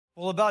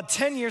Well, about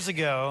 10 years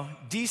ago,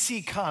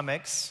 DC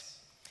Comics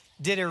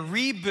did a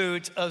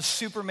reboot of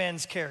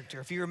Superman's character,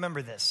 if you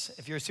remember this,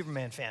 if you're a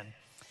Superman fan.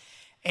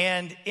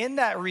 And in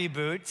that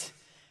reboot,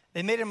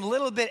 they made him a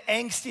little bit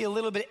angsty, a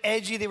little bit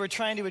edgy. They were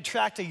trying to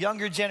attract a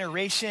younger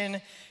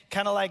generation,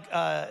 kind of like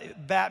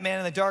Batman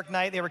in The Dark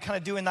Knight. They were kind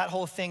of doing that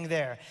whole thing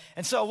there.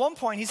 And so at one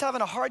point, he's having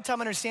a hard time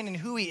understanding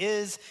who he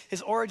is,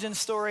 his origin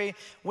story,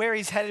 where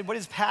he's headed, what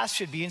his past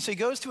should be. And so he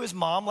goes to his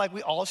mom, like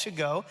we all should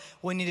go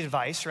when we need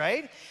advice,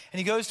 right? And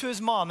he goes to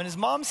his mom, and his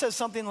mom says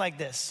something like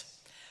this: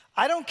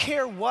 "I don't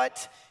care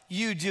what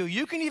you do.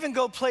 You can even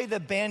go play the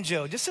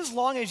banjo, just as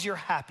long as you're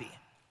happy."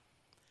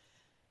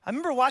 I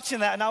remember watching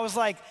that, and I was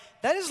like,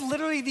 that is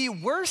literally the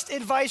worst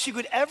advice you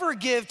could ever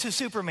give to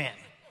Superman.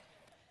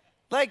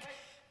 Like,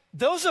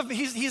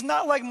 he's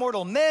not like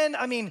mortal men.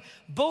 I mean,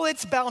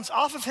 bullets bounce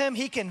off of him.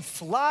 He can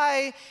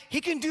fly.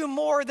 He can do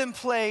more than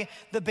play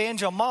the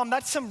banjo. Mom,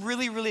 that's some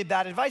really, really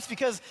bad advice,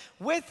 because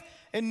with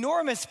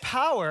enormous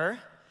power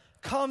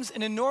comes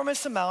an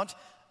enormous amount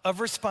of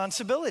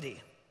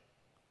responsibility.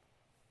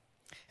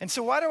 And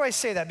so why do I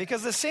say that?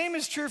 Because the same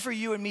is true for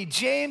you and me.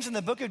 James, in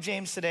the book of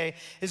James today,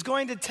 is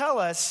going to tell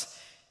us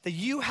that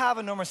you have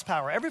enormous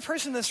power. Every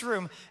person in this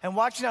room and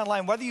watching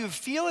online, whether you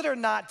feel it or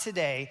not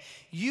today,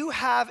 you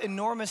have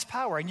enormous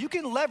power. And you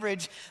can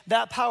leverage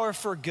that power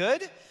for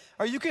good,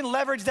 or you can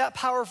leverage that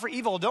power for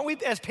evil. Don't we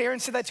as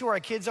parents say that to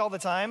our kids all the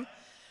time?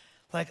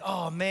 Like,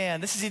 oh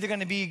man, this is either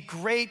gonna be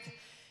great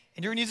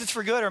and you're gonna use this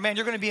for good, or man,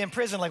 you're gonna be in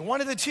prison. Like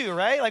one of the two,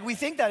 right? Like we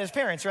think that as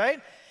parents,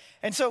 right?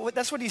 And so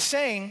that's what he's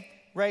saying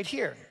right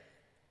here.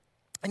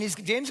 And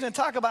James is going to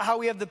talk about how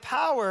we have the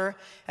power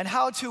and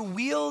how to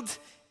wield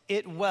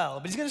it well.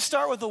 But he's going to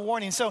start with a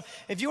warning. So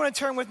if you want to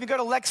turn with me, go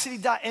to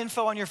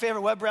lexcity.info on your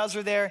favorite web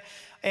browser there.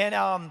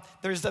 And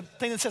there's the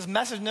thing that says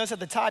message notes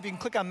at the top. You can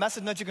click on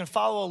message notes. You can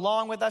follow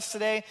along with us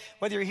today,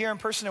 whether you're here in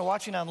person or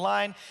watching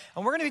online.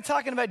 And we're going to be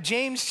talking about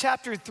James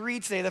chapter 3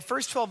 today, the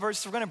first 12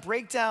 verses. We're going to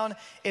break down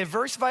it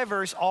verse by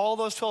verse, all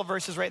those 12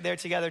 verses right there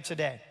together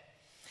today.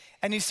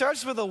 And he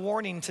starts with a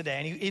warning today.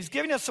 And he's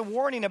giving us a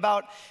warning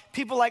about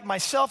people like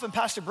myself and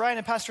Pastor Brian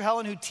and Pastor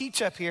Helen who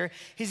teach up here.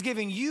 He's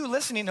giving you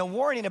listening a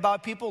warning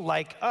about people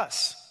like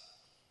us.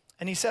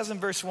 And he says in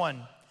verse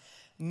 1,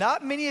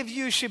 "Not many of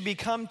you should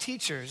become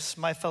teachers,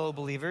 my fellow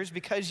believers,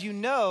 because you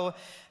know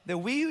that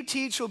we who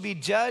teach will be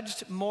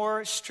judged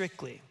more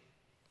strictly.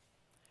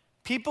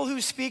 People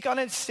who speak on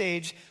its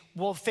stage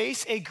will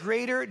face a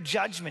greater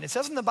judgment." It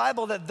says in the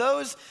Bible that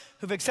those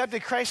who've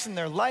accepted Christ in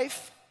their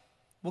life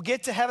will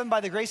get to heaven by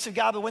the grace of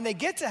God, but when they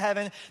get to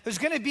heaven, there's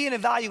gonna be an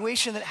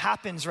evaluation that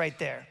happens right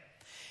there.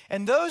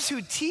 And those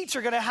who teach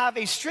are gonna have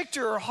a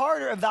stricter or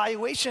harder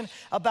evaluation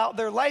about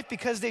their life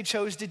because they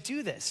chose to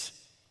do this.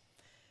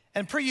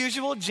 And per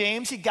usual,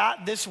 James, he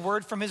got this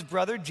word from his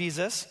brother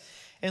Jesus.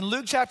 In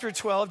Luke chapter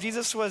 12,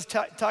 Jesus was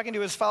talking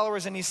to his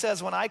followers, and he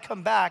says, "When I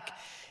come back,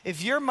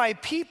 if you're my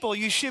people,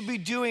 you should be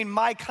doing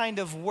my kind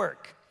of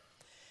work."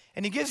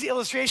 And he gives the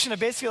illustration of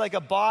basically like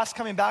a boss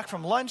coming back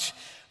from lunch,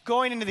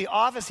 going into the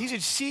office. He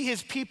should see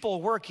his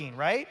people working,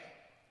 right?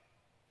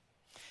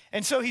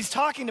 And so he's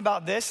talking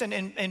about this,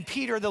 and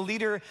Peter, the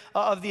leader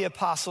of the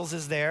apostles,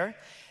 is there.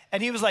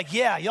 And he was like,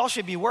 "Yeah, y'all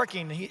should be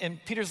working." And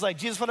Peter's like,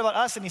 "Jesus, what about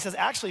us?" And he says,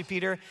 "Actually,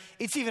 Peter,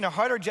 it's even a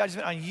harder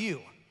judgment on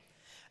you.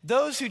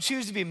 Those who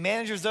choose to be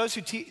managers, those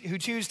who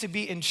choose to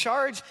be in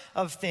charge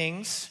of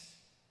things,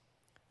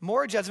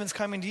 more judgment's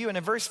coming to you." And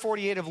in verse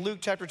 48 of Luke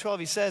chapter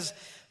 12, he says,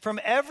 "From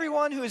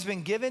everyone who has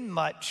been given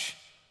much,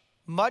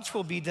 much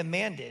will be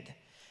demanded.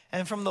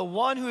 And from the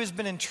one who has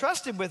been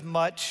entrusted with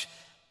much,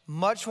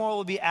 much more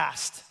will be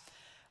asked."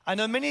 I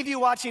know many of you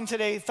watching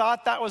today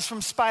thought that was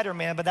from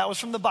Spider-Man, but that was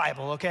from the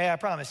Bible, okay? I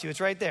promise you,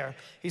 it's right there.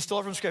 He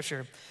stole it from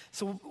Scripture.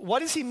 So what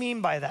does he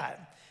mean by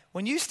that?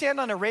 When you stand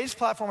on a raised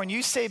platform and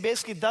you say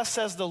basically, "Thus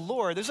says the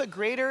Lord," there's a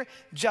greater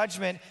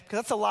judgment because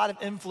that's a lot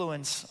of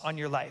influence on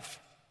your life.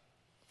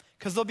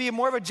 Because there'll be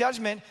more of a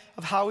judgment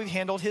of how we've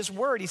handled his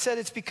word. He said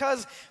it's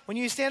because when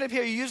you stand up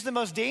here, you use the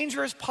most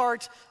dangerous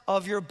part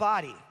of your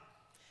body.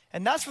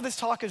 And that's where this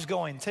talk is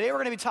going. Today we're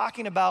going to be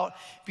talking about,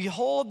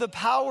 behold, the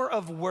power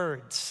of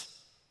words,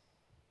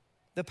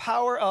 the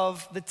power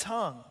of the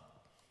tongue.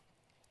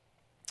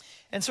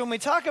 And so when we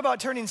talk about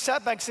turning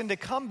setbacks into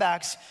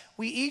comebacks,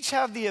 we each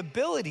have the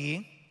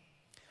ability,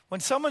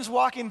 when someone's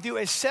walking through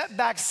a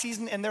setback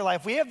season in their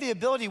life, we have the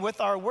ability with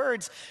our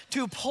words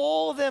to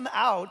pull them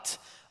out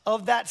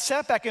of that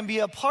setback and be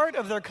a part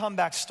of their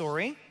comeback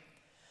story.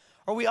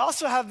 Or we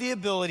also have the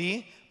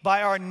ability,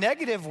 by our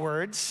negative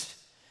words,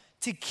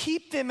 to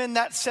keep them in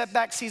that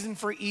setback season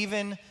for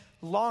even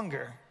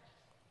longer.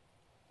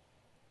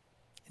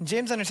 And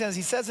James understands,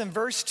 he says in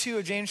verse 2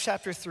 of James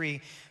chapter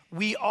 3,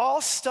 "We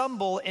all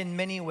stumble in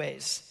many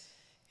ways.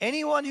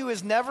 Anyone who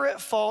is never at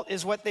fault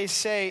is what they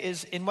say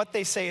is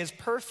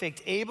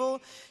perfect,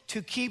 able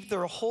to keep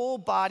their whole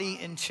body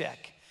in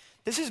check."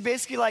 This is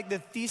basically like the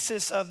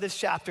thesis of this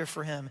chapter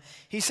for him.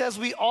 He says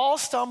we all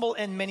stumble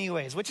in many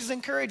ways, which is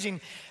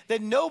encouraging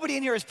that nobody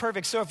in here is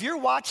perfect. So if you're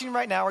watching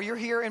right now or you're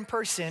here in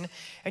person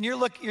and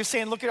you're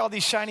saying, "Look at all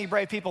these shiny,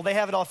 bright people, they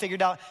have it all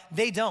figured out."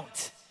 They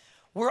don't.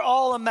 We're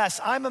all a mess.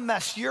 I'm a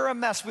mess. You're a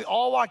mess. We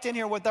all walked in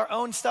here with our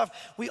own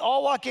stuff. We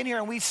all walk in here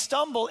and we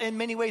stumble in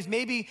many ways.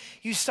 Maybe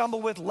you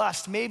stumble with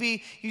lust.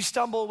 Maybe you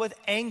stumble with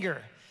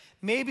anger.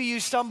 Maybe you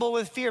stumble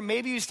with fear.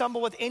 Maybe you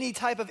stumble with any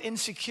type of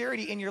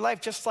insecurity in your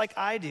life, just like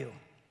I do.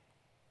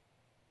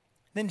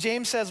 Then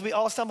James says we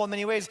all stumble in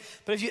many ways,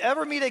 but if you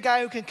ever meet a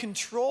guy who can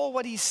control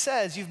what he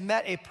says, you've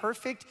met a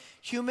perfect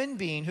human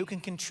being who can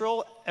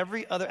control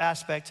every other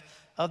aspect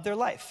of their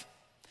life.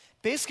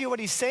 Basically what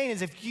he's saying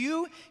is if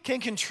you can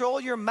control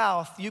your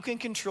mouth, you can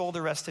control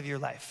the rest of your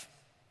life.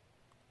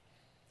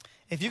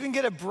 If you can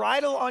get a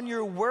bridle on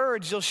your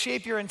words, you'll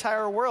shape your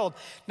entire world.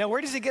 Now, where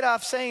does he get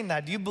off saying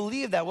that? Do you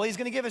believe that? Well, he's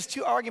going to give us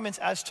two arguments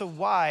as to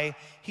why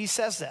he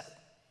says that.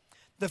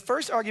 The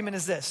first argument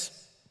is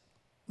this.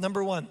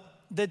 Number one,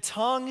 the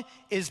tongue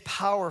is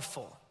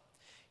powerful.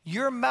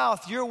 Your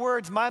mouth, your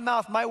words, my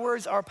mouth, my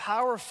words are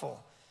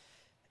powerful.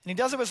 And he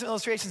does it with some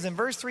illustrations. In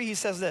verse 3, he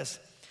says this.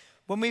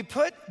 When we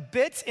put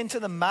bits into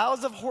the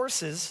mouths of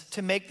horses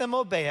to make them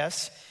obey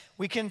us,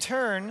 we can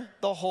turn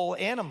the whole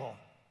animal.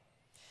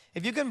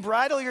 If you can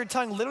bridle your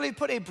tongue, literally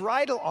put a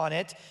bridle on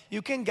it,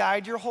 you can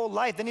guide your whole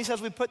life. Then he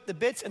says we put the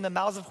bits in the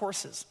mouths of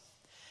horses.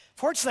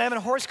 Fortunately, I'm in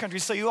horse country,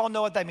 so you all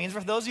know what that means.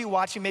 For those of you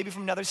watching maybe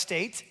from another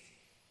state,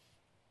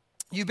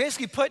 you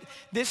basically put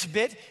this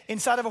bit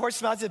inside of a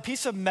horse's mouth, it's a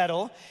piece of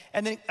metal,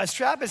 and then a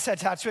strap is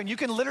attached to it, and you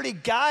can literally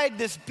guide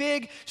this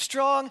big,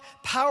 strong,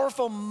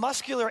 powerful,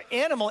 muscular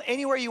animal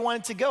anywhere you want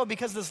it to go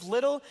because this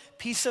little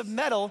piece of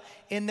metal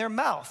in their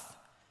mouth.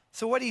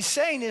 So what he's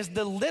saying is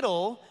the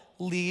little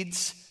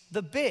leads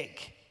the big.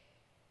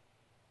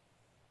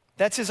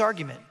 That's his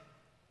argument.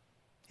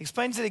 He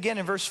explains it again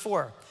in verse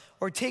 4.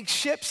 Or take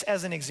ships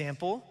as an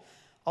example.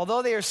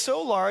 Although they are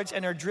so large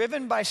and are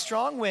driven by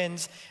strong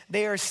winds,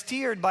 they are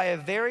steered by a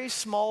very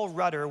small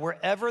rudder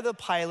wherever the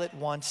pilot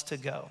wants to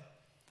go.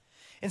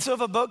 And so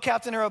if a boat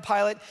captain or a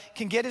pilot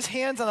can get his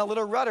hands on a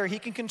little rudder, he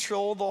can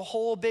control the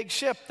whole big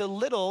ship. The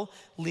little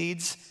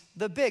leads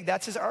the big.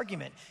 That's his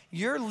argument.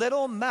 Your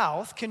little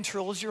mouth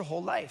controls your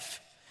whole life.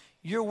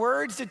 Your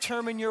words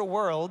determine your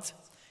world.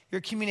 Your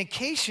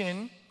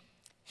communication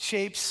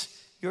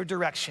shapes your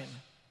direction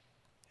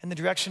and the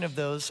direction of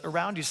those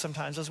around you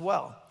sometimes as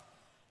well.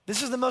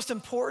 This is the most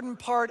important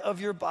part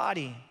of your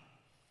body.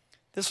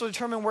 This will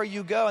determine where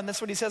you go, and that's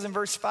what he says in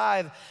verse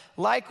 5.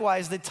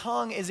 Likewise, the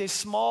tongue is a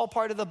small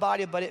part of the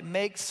body, but it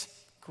makes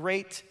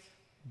great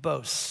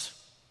boasts.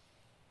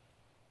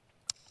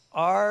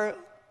 Our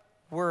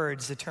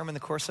words determine the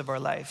course of our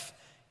life.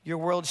 Your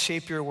words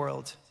shape your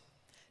world.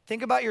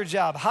 Think about your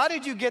job. How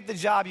did you get the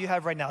job you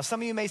have right now?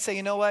 Some of you may say,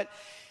 you know what?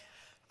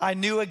 I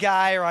knew a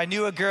guy or I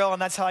knew a girl,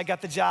 and that's how I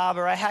got the job,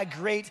 or I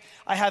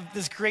have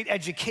this great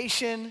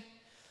education.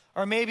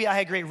 Or maybe I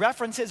had great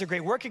references or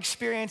great work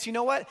experience. You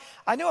know what?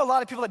 I know a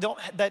lot of people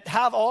that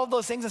have all of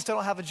those things and still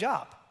don't have a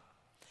job.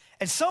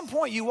 At some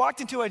point, you walked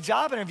into a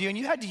job interview and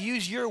you had to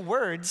use your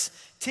words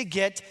to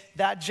get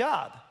that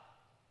job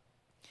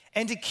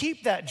and to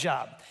keep that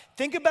job.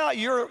 Think about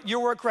your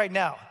work right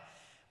now.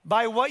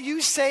 By what you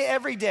say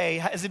every day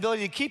has the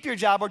ability to keep your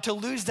job or to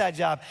lose that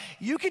job.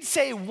 You could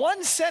say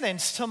one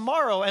sentence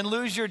tomorrow and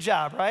lose your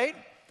job, right?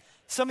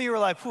 Some of you are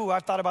like,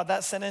 I've thought about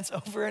that sentence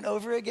over and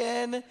over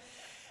again.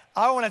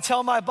 I want to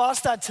tell my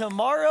boss that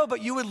tomorrow,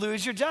 but you would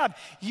lose your job.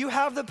 You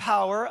have the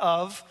power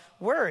of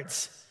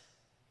words.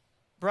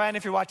 Brian,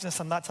 if you're watching this,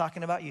 I'm not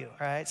talking about you,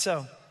 all right?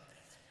 So,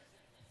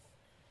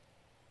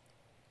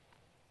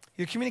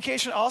 your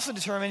communication also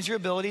determines your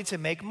ability to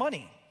make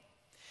money.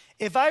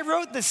 If I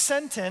wrote the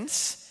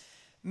sentence,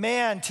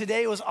 man,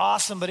 today was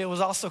awesome, but it was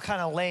also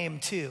kind of lame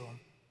too,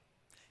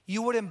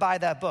 you wouldn't buy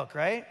that book,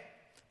 right?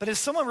 But if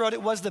someone wrote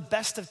it was the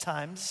best of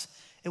times,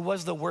 it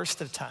was the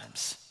worst of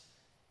times,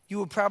 you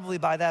would probably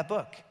buy that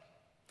book.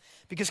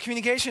 Because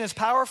communication is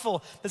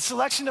powerful. The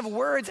selection of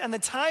words and the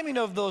timing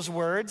of those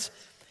words,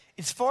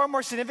 it's far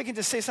more significant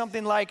to say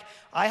something like,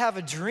 I have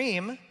a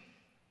dream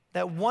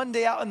that one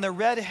day out in the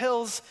red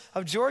hills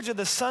of Georgia,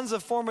 the sons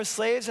of former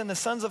slaves and the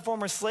sons of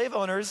former slave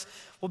owners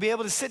will be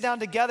able to sit down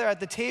together at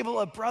the table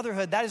of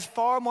brotherhood. That is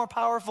far more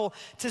powerful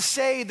to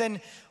say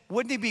than,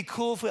 wouldn't it be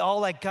cool if we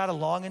all got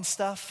along and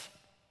stuff?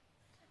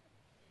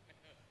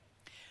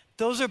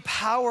 Those are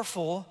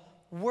powerful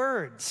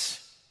words.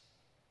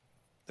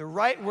 The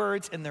right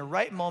words in the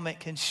right moment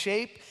can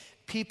shape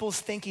people's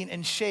thinking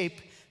and shape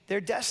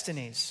their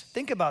destinies.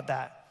 Think about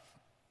that.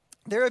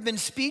 There have been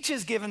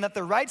speeches given that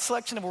the right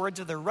selection of words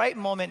at the right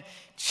moment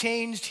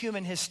changed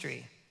human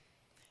history.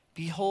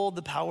 Behold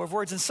the power of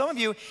words. And some of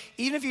you,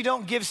 even if you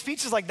don't give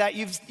speeches like that,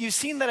 you've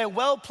seen that a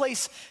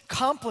well-placed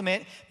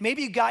compliment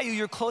maybe got you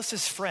your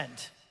closest friend.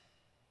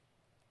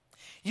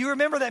 You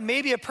remember that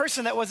maybe a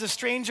person that was a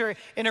stranger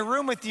in a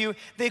room with you,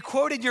 they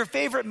quoted your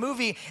favorite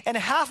movie, and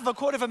half of a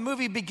quote of a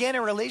movie began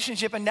a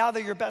relationship, and now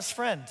they're your best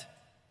friend.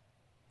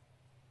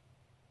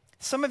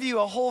 Some of you,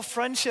 a whole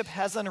friendship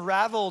has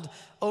unraveled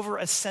over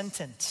a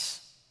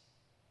sentence.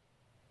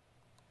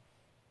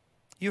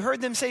 You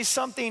heard them say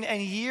something,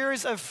 and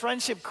years of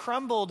friendship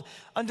crumbled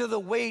under the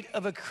weight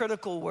of a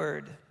critical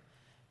word.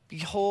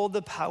 Behold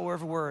the power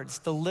of words.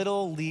 The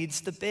little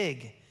leads the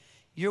big.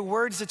 Your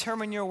words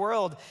determine your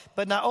world,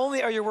 but not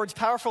only are your words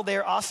powerful, they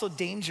are also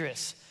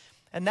dangerous.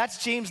 And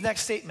that's James'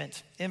 next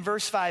statement. In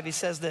verse 5, he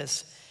says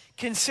this,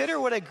 consider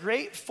what a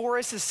great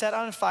forest is set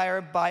on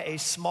fire by a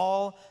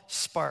small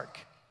spark.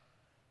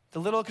 The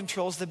little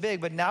controls the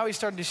big, but now he's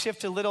starting to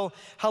shift to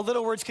how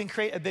little words can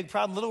create a big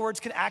problem. Little words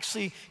can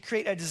actually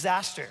create a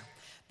disaster.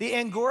 The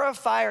Angora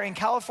fire in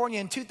California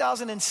in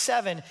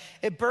 2007,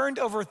 it burned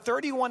over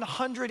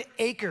 3,100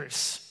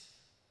 acres.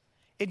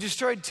 It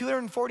destroyed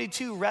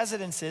 242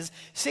 residences,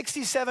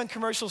 67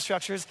 commercial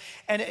structures,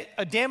 and it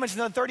damaged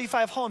another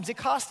 35 homes. It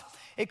cost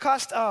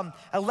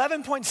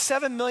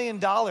 $11.7 million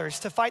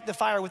to fight the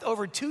fire with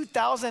over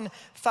 2,000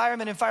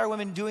 firemen and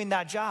firewomen doing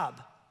that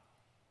job.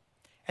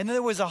 And then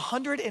there was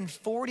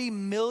 $140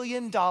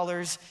 million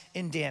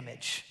in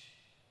damage.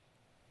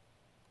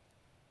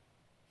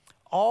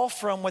 All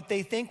from what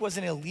they think was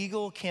an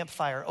illegal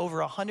campfire, over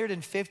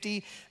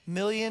 $150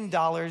 million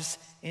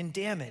in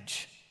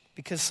damage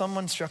because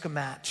someone struck a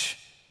match.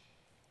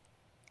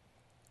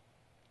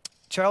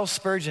 Charles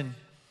Spurgeon,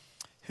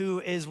 who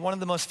is one of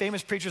the most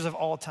famous preachers of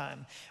all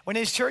time, when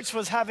his church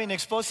was having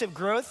explosive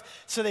growth,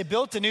 so they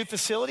built a new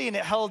facility and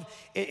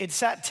it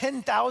sat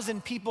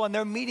 10,000 people and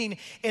they're meeting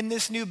in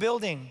this new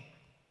building.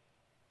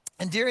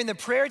 And during the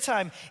prayer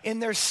time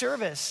in their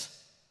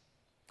service,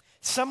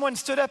 someone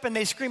stood up and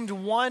they screamed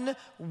one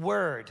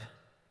word.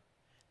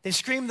 They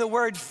screamed the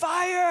word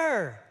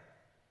fire.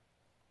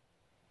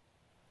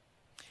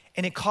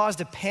 And it caused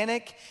a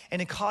panic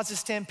and it caused a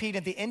stampede.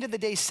 At the end of the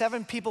day,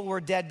 7 people were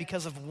dead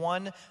because of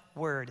one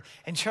word.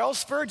 And Charles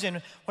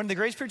Spurgeon, one of the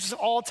greatest preachers of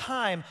all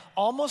time,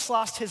 almost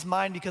lost his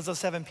mind because those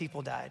 7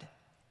 people died.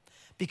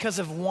 Because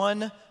of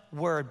one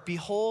word.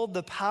 Behold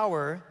the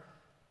power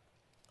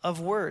of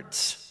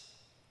words.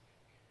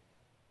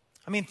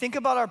 I mean, think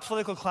about our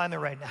political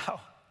climate right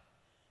now.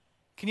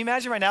 Can you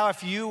imagine right now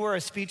if you were a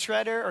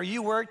speechwriter or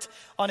you worked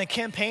on a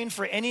campaign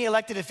for any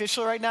elected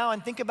official right now,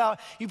 and think about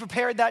you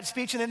prepared that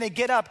speech and then they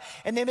get up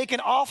and they make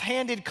an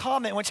offhanded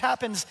comment, which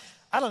happens,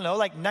 I don't know,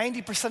 like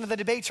 90% of the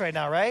debates right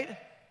now, right?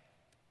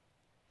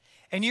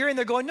 And you're in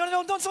there going,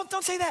 no,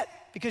 don't say that.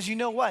 Because you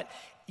know what?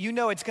 You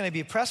know it's going to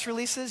be press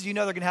releases. You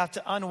know they're going to have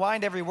to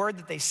unwind every word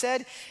that they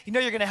said. You know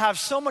you're going to have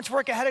so much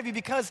work ahead of you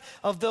because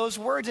of those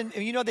words. And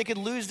you know they could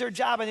lose their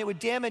job and it would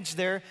damage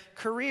their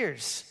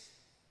careers.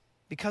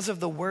 Because of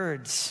the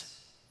words.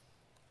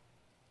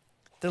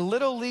 The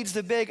little leads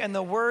the big, and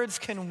the words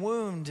can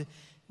wound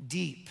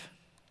deep.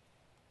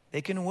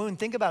 They can wound.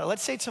 Think about it.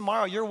 Let's say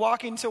tomorrow you're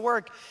walking to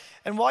work,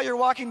 and while you're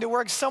walking to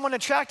work, someone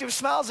attractive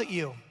smiles at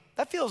you.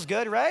 That feels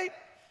good, right?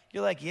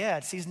 You're like, yeah,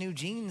 it's these new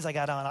jeans I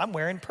got on. I'm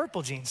wearing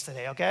purple jeans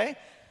today, okay?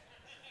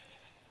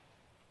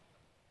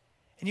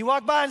 And you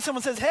walk by and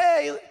someone says,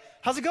 hey,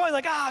 how's it going?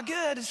 Like, good,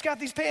 I just got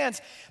these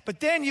pants. But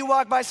then you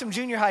walk by some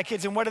junior high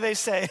kids and what do they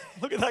say?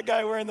 Look at that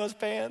guy wearing those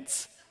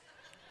pants.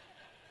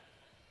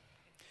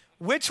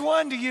 Which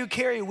one do you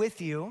carry with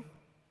you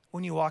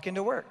when you walk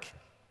into work?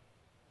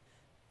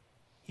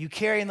 You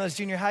carry in those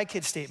junior high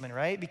kids statement,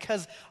 right?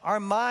 Because our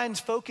minds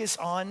focus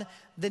on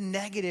the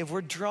negative.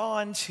 We're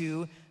drawn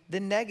to the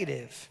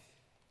negative.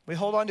 We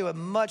hold on to it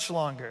much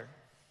longer.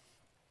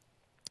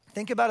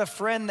 Think about a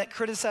friend that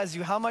criticizes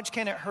you. How much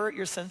can it hurt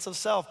your sense of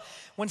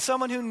self when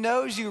someone who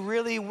knows you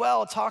really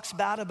well talks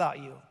bad about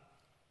you?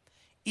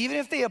 Even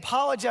if they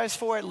apologize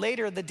for it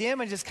later, the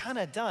damage is kind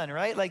of done,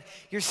 right? Like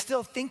you're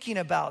still thinking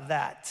about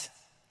that.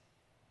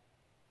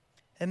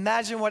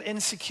 Imagine what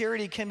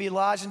insecurity can be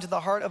lodged into the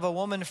heart of a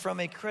woman from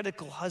a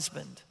critical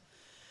husband,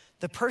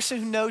 the person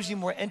who knows you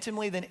more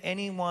intimately than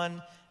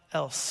anyone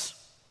else.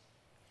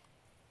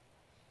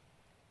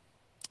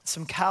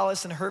 Some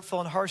callous and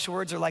hurtful and harsh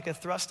words are like a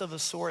thrust of a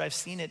sword. I've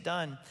seen it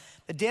done.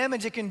 The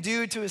damage it can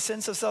do to a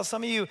sense of self.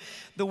 Some of you,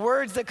 the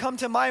words that come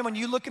to mind when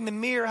you look in the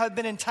mirror have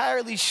been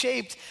entirely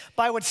shaped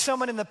by what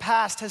someone in the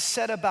past has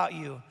said about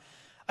you.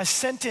 A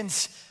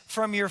sentence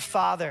from your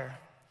father,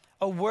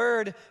 a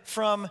word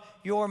from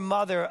your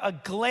mother, a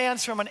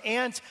glance from an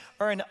aunt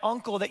or an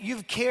uncle that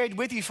you've carried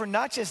with you for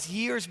not just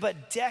years,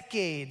 but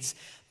decades.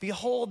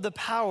 Behold the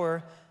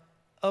power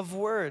of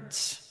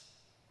words.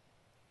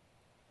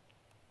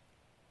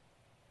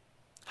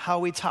 How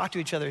we talk to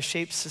each other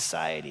shapes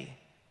society.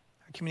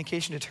 Our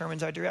communication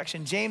determines our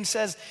direction. James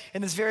says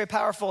in this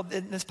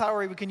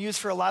power we can use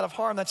for a lot of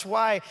harm. That's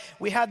why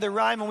we had the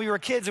rhyme when we were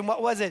kids. And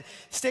what was it?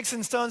 Sticks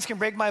and stones can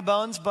break my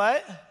bones,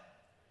 but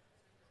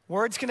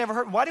words can never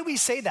hurt. Why do we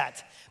say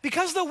that?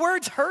 Because the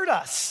words hurt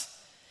us.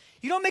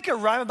 You don't make a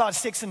rhyme about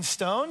sticks and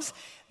stones.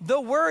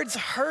 The words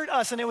hurt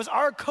us, and it was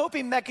our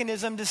coping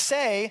mechanism to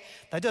say,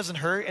 that doesn't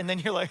hurt, and then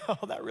you're like,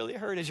 oh, that really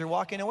hurt as you're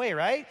walking away,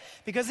 right?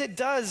 Because it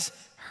does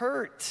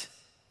hurt.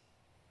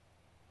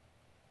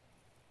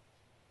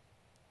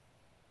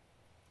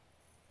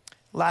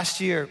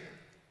 Last year,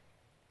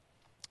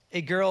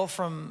 a girl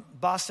from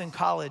Boston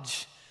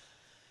College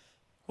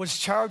was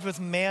charged with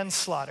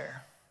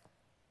manslaughter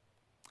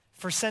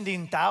for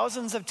sending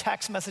thousands of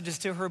text messages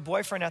to her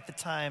boyfriend at the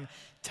time,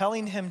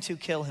 telling him to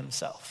kill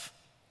himself.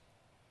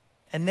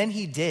 And then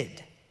he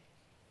did.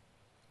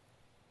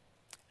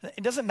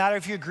 It doesn't matter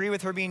if you agree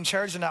with her being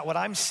charged or not. What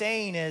I'm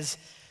saying is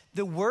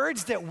the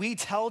words that we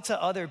tell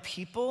to other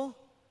people,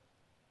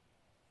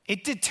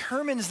 it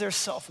determines their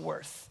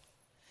self-worth.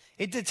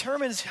 It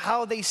determines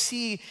how they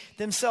see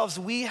themselves.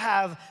 We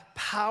have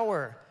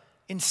power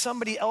in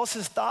somebody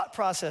else's thought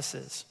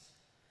processes.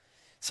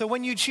 So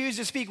when you choose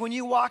to speak, when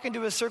you walk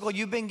into a circle,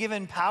 you've been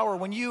given power.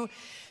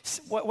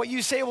 What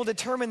you say will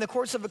determine the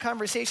course of a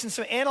conversation.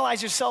 So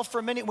analyze yourself for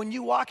a minute. When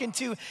you walk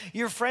into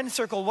your friend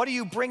circle, what are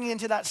you bringing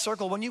into that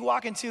circle? When you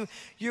walk into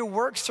your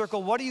work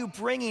circle, what are you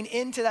bringing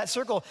into that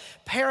circle?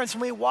 Parents,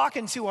 when we walk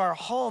into our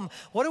home,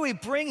 what are we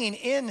bringing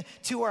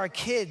into our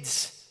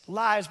kids'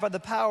 lives by the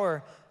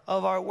power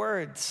of our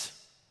words?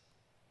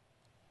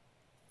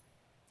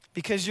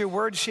 Because your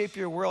words shape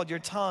your world, your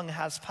tongue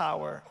has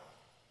power.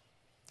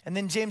 And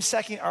then James'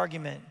 second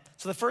argument.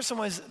 So the first one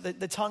was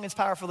the tongue is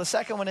powerful. The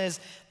second one is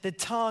the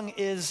tongue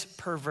is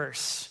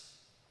perverse.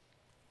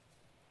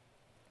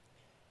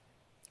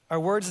 Our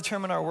words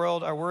determine our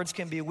world. Our words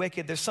can be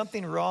wicked. There's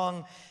something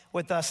wrong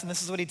with us. And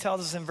this is what he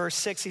tells us in verse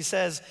 6. He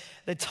says,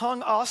 the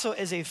tongue also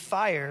is a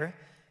fire,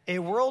 a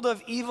world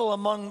of evil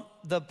among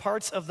the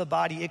parts of the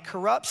body. It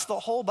corrupts the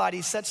whole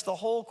body, sets the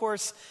whole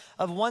course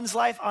of one's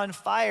life on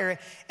fire,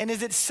 and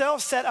is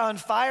itself set on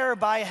fire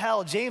by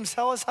hell. James,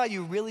 tell us how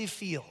you really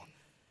feel.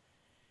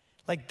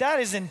 Like, that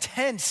is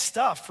intense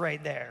stuff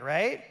right there,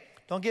 right?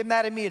 Don't get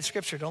mad at me, it's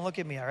scripture. Don't look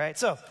at me, all right?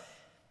 So,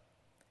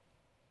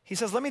 he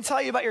says, let me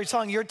tell you about your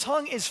tongue. Your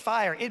tongue is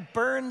fire. It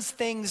burns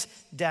things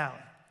down.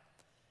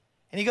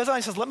 And he goes on,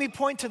 he says, let me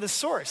point to the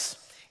source.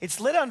 It's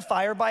lit on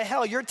fire by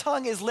hell. Your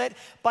tongue is lit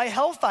by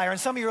hellfire. And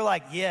some of you are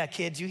like, yeah,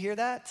 kids, you hear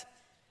that?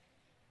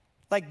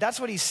 Like, that's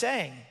what he's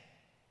saying.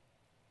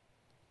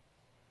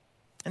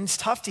 And it's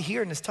tough to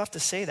hear and it's tough to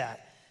say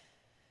that.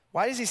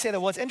 Why does he say that?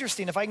 Well, it's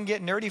interesting. If I can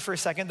get nerdy for a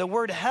second, the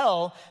word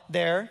hell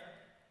there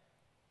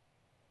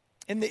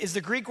is the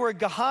Greek word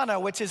Gehenna,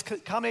 which is a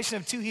combination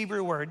of two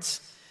Hebrew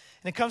words.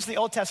 And it comes from the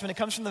Old Testament. It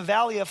comes from the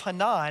Valley of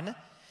Hinnom.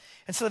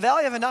 And so the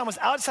Valley of Hinnom was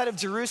outside of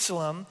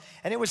Jerusalem,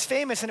 and it was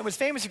famous. And it was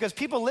famous because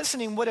people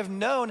listening would have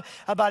known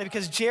about it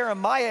because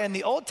Jeremiah in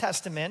the Old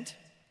Testament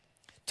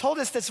told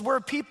us that's where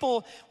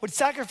people would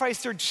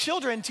sacrifice their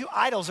children to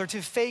idols or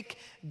to fake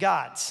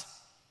gods.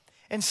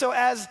 And so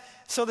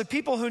the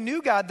people who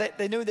knew God,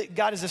 they knew that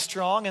God is a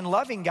strong and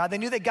loving God. They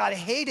knew that God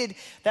hated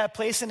that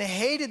place and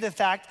hated the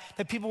fact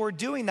that people were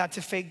doing that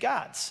to fake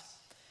gods.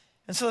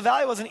 And so the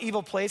valley was an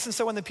evil place. And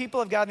so when the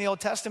people of God in the Old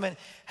Testament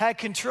had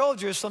control of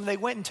Jerusalem, they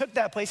went and took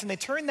that place and they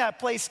turned that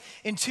place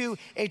into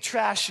a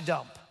trash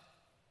dump.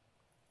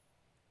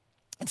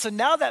 And so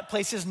now that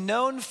place is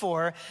known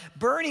for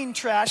burning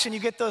trash, and you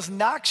get those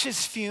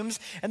noxious fumes,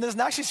 and those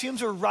noxious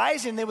fumes were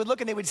rising. They would look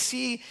and they would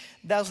see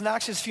those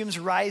noxious fumes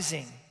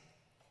rising.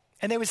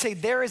 And they would say,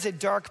 there is a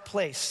dark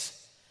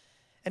place.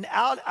 And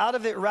out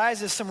of it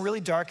rises some really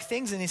dark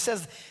things. And he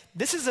says,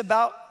 this is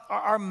about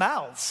our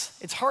mouths.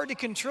 It's hard to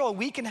control.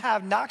 We can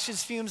have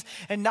noxious fumes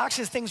and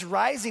noxious things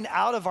rising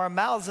out of our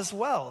mouths as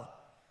well,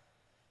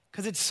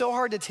 because it's so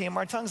hard to tame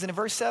our tongues. And in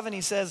verse 7, he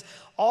says,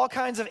 all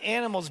kinds of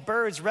animals,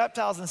 birds,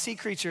 reptiles, and sea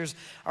creatures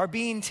are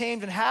being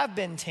tamed and have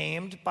been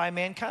tamed by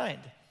mankind.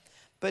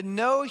 But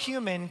no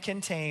human can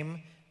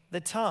tame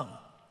the tongue.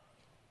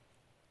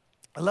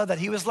 I love that.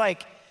 He was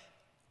like,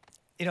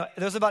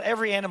 there's about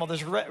every animal.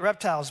 There's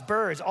reptiles,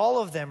 birds,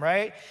 all of them,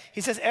 right?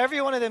 He says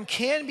every one of them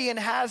can be and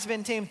has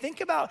been tamed.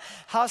 Think about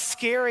how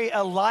scary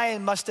a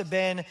lion must have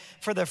been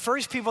for the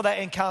first people that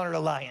encountered a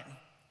lion.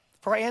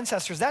 For our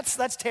ancestors,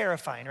 that's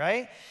terrifying,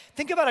 right?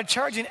 Think about a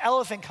charging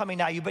elephant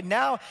coming at you, but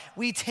now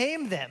we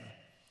tame them.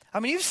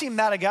 I mean, you've seen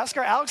Madagascar.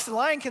 Alex the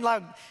lion can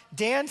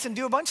dance and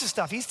do a bunch of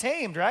stuff. He's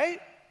tamed, right?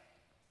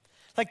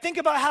 Like, think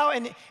about how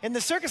in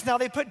the circus now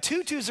they put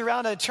tutus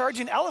around a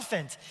charging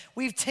elephant.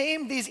 We've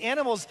tamed these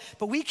animals,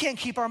 but we can't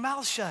keep our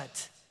mouths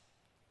shut.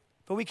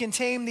 But we can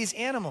tame these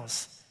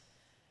animals.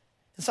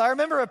 And so I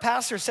remember a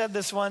pastor said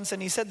this once,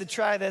 and he said to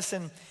try this,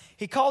 and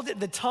he called it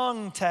the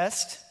tongue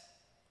test.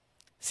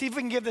 See if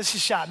we can give this a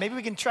shot. Maybe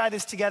we can try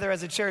this together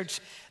as a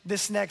church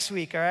this next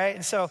week, all right?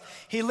 And so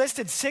he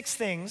listed 6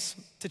 things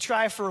to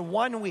try for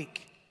 1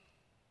 week.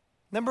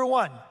 Number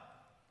 1,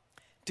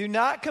 do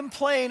not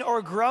complain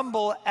or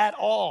grumble at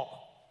all.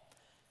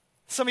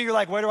 Some of you are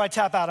like, where do I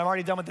tap out? I'm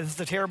already done with this. This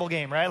is a terrible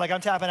game, right? Like,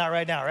 I'm tapping out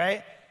right now,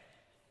 right?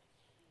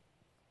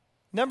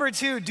 Number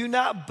 2, do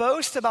not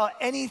boast about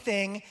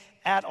anything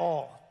at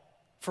all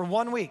for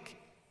 1 week.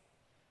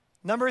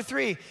 Number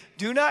 3,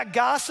 do not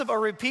gossip or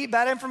repeat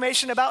bad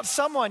information about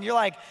someone. You're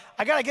like,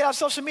 I got to get off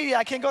social media.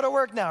 I can't go to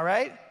work now,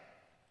 right?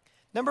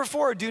 Number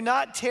 4, do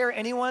not tear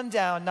anyone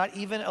down, not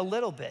even a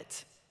little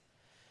bit.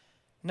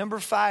 Number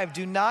 5,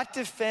 do not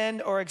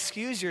defend or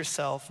excuse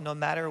yourself no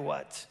matter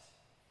what.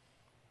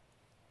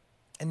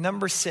 And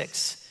number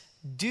 6,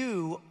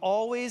 do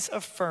always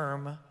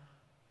affirm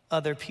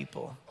other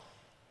people.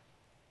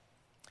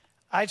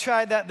 I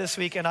tried that this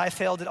week and I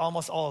failed at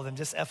almost all of them,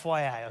 just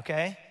FYI,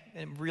 okay?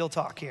 And real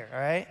talk here, all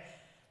right?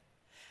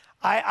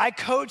 I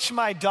coach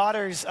my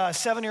daughter's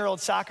 7-year-old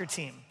soccer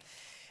team.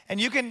 And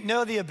you can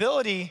know the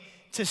ability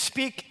to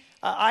speak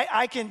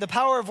The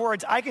power of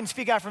words, I can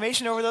speak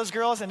affirmation over those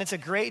girls and it's a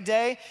great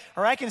day,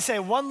 or I can say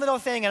one little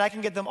thing and I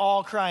can get them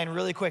all crying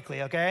really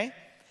quickly, okay?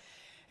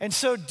 And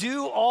so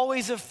do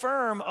always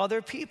affirm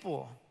other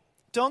people.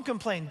 Don't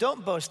complain,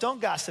 don't boast,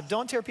 don't gossip,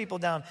 don't tear people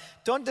down,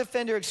 don't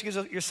defend or excuse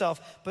yourself,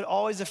 but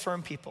always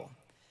affirm people.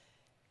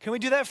 Can we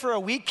do that for a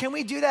week? Can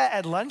we do that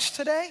at lunch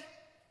today?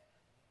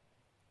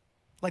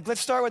 Like,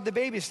 let's start with the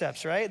baby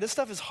steps, right? This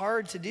stuff is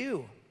hard to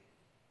do.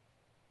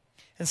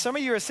 And some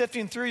of you are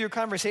sifting through your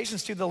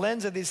conversations through the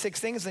lens of these 6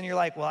 things, and you're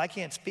like, well, I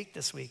can't speak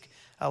this week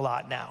a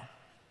lot now.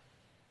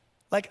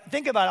 Like,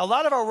 think about it. A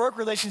lot of our work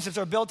relationships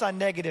are built on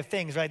negative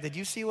things, right? Did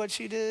you see what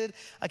she did?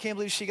 I can't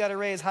believe she got a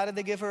raise. How did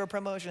they give her a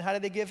promotion? How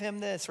did they give him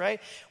this,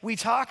 right? We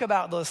talk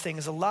about those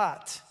things a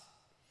lot.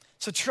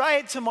 So try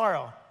it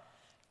tomorrow.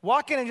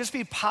 Walk in and just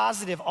be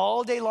positive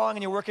all day long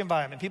in your work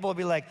environment. People will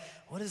be like,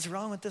 what is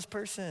wrong with this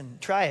person?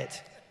 Try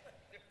it.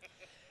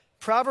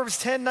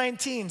 Proverbs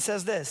 10:19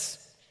 says this: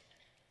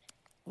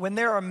 when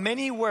there are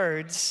many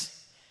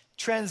words,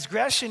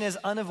 transgression is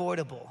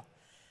unavoidable,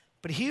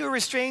 but he who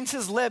restrains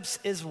his lips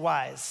is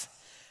wise.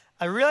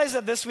 I realize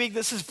that this week,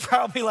 this is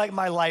probably like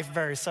my life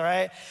verse, all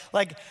right?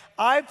 Like,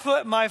 I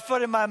put my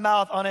foot in my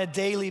mouth on a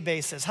daily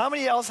basis.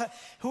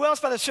 Who else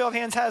by the show of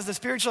hands has the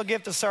spiritual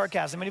gift of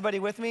sarcasm? Anybody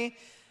with me?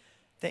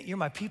 You're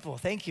my people,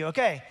 thank you,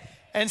 okay.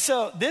 And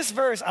so this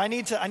verse, I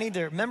need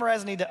to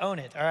memorize, I need to own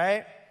it, all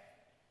right?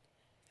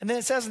 And then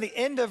it says in the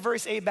end of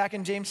verse 8 back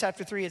in James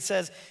chapter 3, it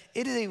says,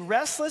 it is a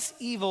restless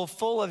evil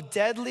full of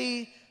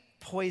deadly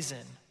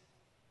poison.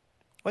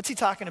 What's he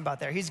talking about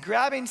there? He's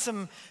grabbing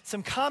some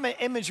common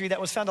imagery that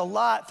was found a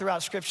lot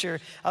throughout Scripture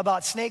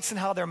about snakes and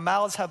how their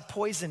mouths have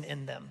poison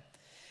in them.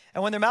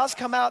 And when their mouths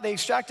come out, they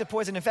extract the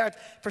poison. In fact,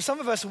 for some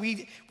of us,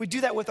 we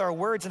do that with our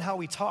words and how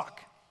we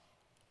talk.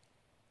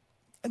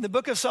 In the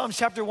book of Psalms,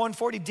 chapter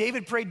 140,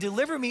 David prayed,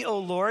 deliver me, O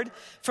Lord,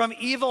 from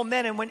evil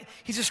men. And when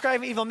he's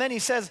describing evil men, he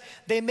says,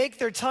 they make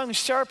their tongue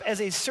sharp as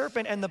a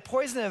serpent, and the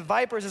poison of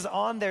vipers is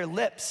on their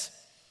lips.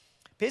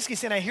 Basically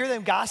saying, I hear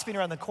them gossiping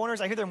around the corners.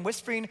 I hear them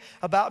whispering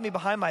about me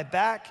behind my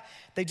back.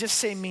 They just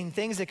say mean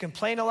things. They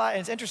complain a lot.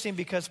 And it's interesting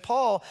because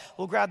Paul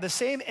will grab the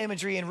same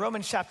imagery in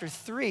Romans chapter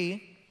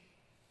 3.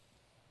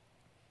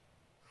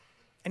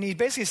 And he's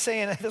basically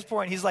saying at this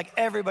point, he's like,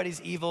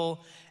 everybody's evil.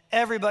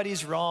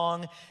 Everybody's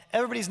wrong.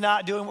 Everybody's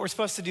not doing what we're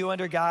supposed to do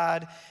under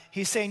God.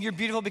 He's saying, you're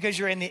beautiful because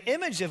you're in the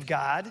image of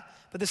God,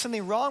 but there's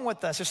something wrong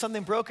with us. There's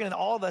something broken in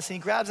all of us. And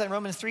he grabs that in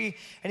Romans 3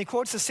 and he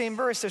quotes the same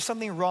verse. There's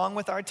something wrong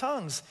with our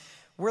tongues.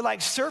 We're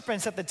like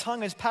serpents that the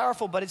tongue is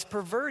powerful, but it's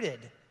perverted.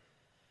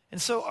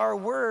 And so our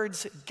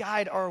words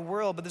guide our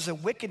world, but there's a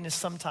wickedness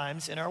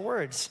sometimes in our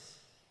words.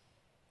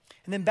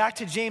 And then back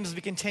to James as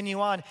we continue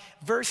on.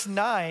 Verse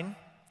 9,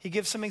 he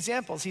gives some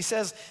examples. He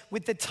says,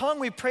 with the tongue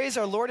we praise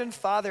our Lord and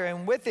Father,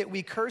 and with it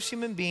we curse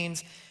human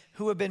beings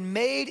who have been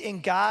made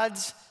in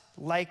God's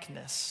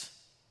likeness.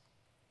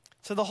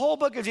 So the whole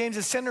book of James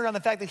is centered on the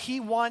fact that he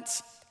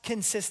wants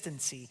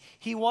consistency.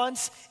 He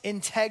wants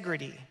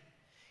integrity.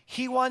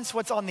 He wants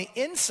what's on the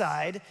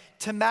inside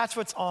to match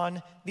what's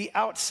on the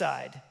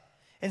outside.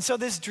 And so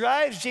this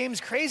drives James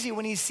crazy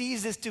when he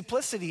sees this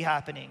duplicity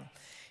happening.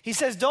 He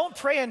says, don't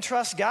pray and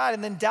trust God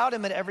and then doubt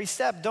him at every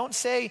step. Don't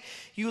say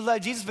you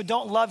love Jesus, but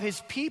don't love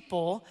his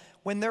people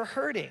when they're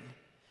hurting.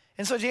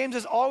 And so James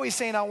is always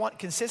saying, I want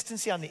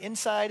consistency on the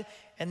inside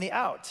and the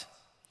out.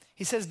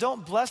 He says,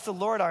 don't bless the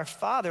Lord our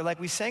Father like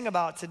we sang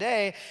about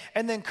today,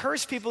 and then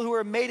curse people who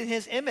are made in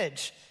his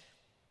image.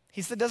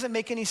 He said, it doesn't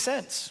make any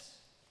sense.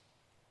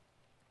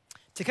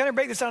 To kind of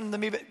break this down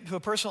to a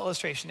personal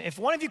illustration, if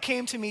one of you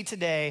came to me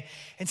today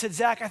and said,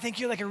 Zach, I think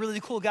you're like a really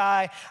cool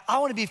guy. I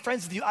want to be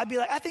friends with you. I'd be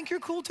like, I think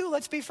you're cool too.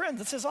 Let's be friends.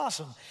 This is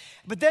awesome.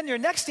 But then your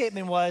next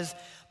statement was,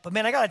 but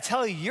man, I got to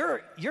tell you,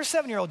 your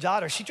 7-year-old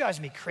daughter, she drives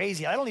me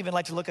crazy. I don't even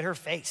like to look at her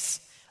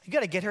face. You got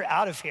to get her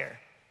out of here.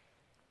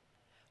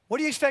 What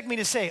do you expect me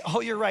to say?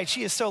 Oh, you're right.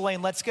 She is so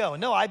lame. Let's go.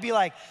 No, I'd be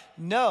like,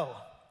 no.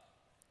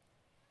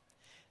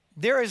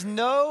 There is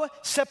no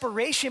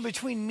separation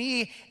between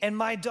me and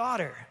my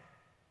daughter.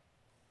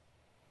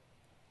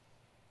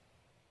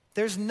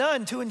 There's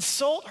none. To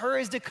insult her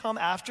is to come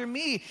after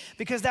me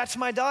because that's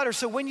my daughter.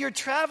 So when you're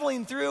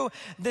traveling through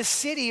the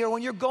city or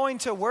when you're going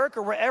to work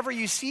or wherever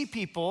you see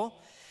people,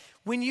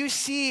 when you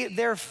see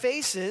their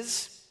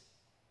faces,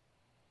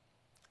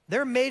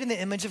 they're made in the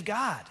image of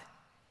God.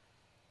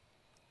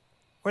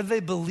 Whether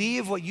they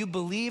believe what you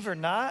believe or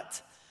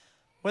not,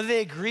 whether they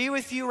agree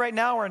with you right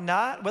now or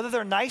not, whether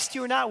they're nice to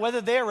you or not,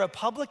 whether they're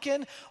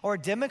Republican or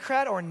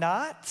Democrat or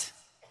not,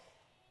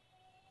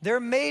 they're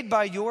made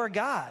by your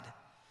God.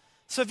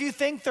 So if you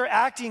think they're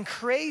acting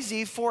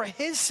crazy for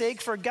his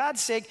sake, for God's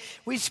sake,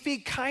 we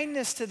speak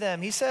kindness to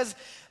them. He says,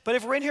 but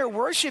if we're in here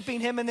worshiping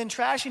him and then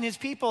trashing his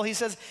people, he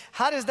says,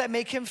 how does that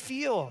make him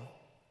feel?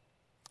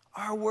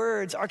 Our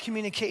words, our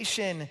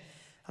communication.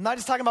 I'm not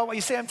just talking about what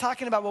you say, I'm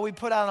talking about what we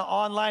put out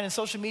online and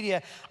social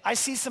media. I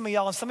see some of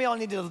y'all, and some of y'all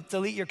need to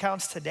delete your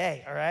accounts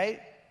today, all right?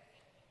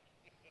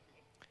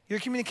 Your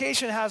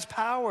communication has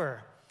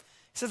power.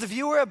 He says, if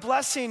you are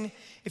blessing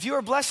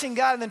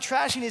God and then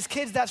trashing his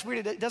kids, that's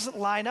weird. It doesn't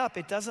line up.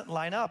 It doesn't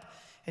line up.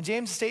 In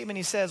James' statement,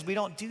 he says, we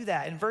don't do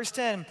that. In verse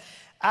 10,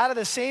 out of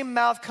the same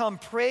mouth come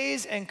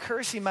praise and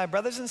cursing. My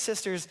brothers and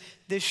sisters,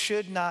 this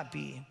should not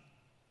be.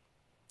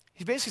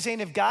 He's basically saying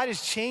if God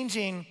has changed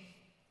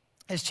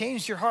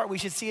your heart, we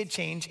should see a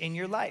change in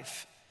your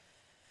life.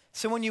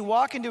 So when you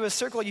walk into a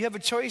circle, you have a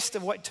choice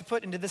of what to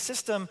put into the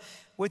system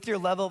with your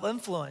level of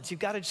influence.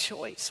 You've got a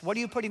choice. What are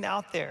you putting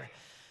out there?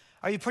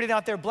 Are you putting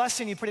out there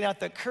blessing? Are you putting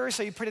out there curse?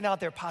 Are you putting out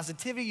there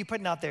positivity? Are you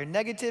putting out there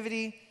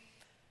negativity?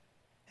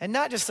 And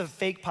not just a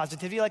fake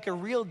positivity, like a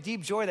real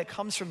deep joy that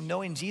comes from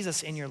knowing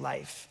Jesus in your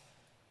life.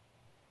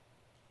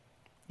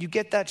 You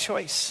get that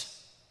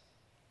choice.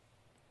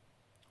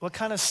 What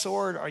kind of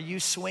sword are you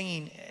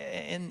swinging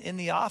in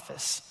the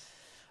office?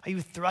 Are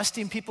you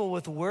thrusting people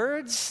with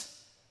words?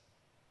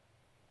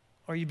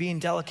 Or are you being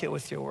delicate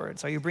with your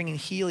words? Are you bringing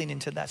healing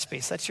into that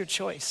space? That's your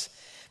choice.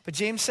 But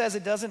James says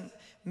it doesn't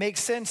make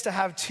sense to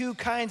have two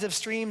kinds of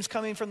streams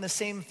coming from the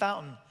same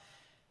fountain.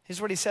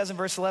 Here's what he says in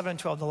verse 11 and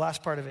 12, the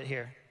last part of it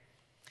here.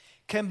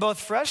 Can both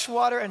fresh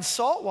water and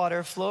salt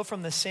water flow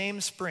from the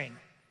same spring?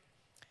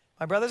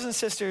 My brothers and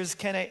sisters,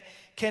 can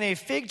a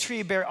fig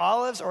tree bear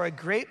olives or a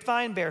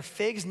grapevine bear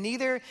figs?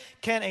 Neither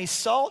can a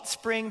salt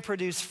spring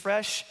produce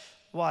fresh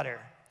water.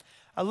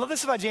 I love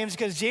this about James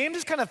because James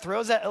just kind of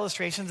throws out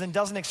illustrations and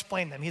doesn't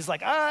explain them. He's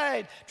like, all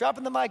right,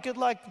 dropping the mic, good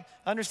luck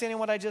understanding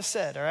what I just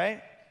said, all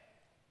right?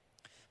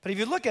 But if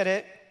you look at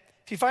it,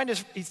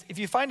 if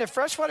you find a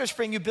freshwater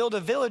spring, you build a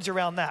village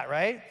around that,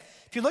 right?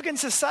 If you look in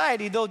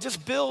society, they'll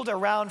just build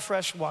around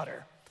fresh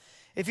water.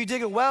 If you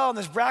dig a well and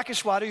there's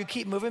brackish water, you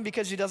keep moving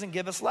because it doesn't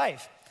give us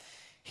life.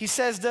 He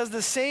says, does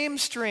the same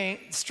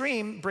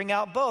stream bring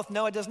out both?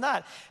 No, it does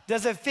not.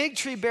 Does a fig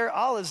tree bear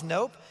olives?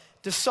 Nope.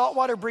 Does salt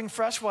water bring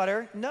fresh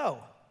water? No.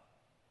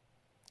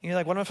 And you're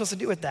like, what am I supposed to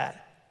do with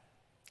that?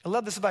 I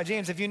love this about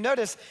James. If you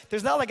notice,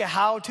 there's not like a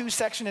how-to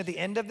section at the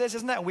end of this.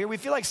 Isn't that weird? We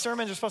feel like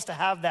sermons are supposed to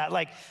have that.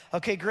 Like,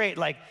 okay, great.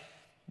 Like,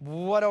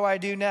 what do I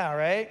do now,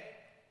 right?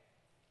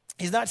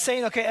 He's not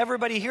saying, okay,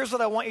 everybody, here's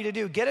what I want you to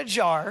do. Get a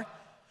jar.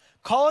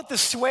 Call it the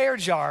swear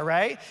jar,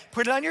 right?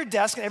 Put it on your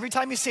desk, and every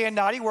time you say a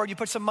naughty word, you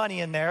put some money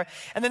in there.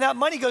 And then that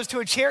money goes to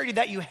a charity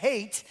that you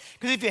hate.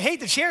 Because if you hate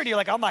the charity, you're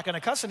like, I'm not going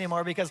to cuss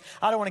anymore because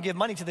I don't want to give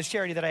money to this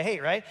charity that I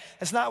hate, right?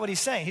 That's not what he's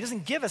saying. He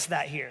doesn't give us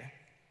that here.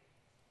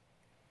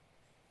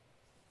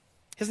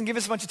 He doesn't give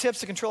us a bunch of tips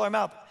to control our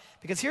mouth.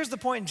 Because here's the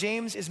point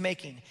James is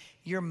making.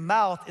 Your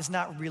mouth is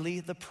not really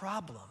the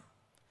problem.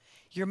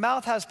 Your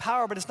mouth has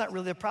power, but it's not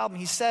really the problem.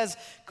 He says,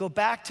 go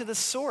back to the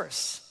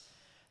source.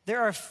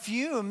 There are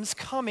fumes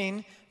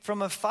coming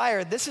from a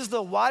fire. This is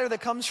the water that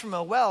comes from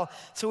a well.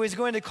 So he's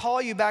going to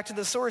call you back to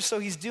the source. So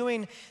he's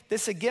doing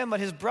this again, what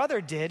his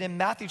brother did in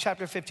Matthew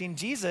chapter 15.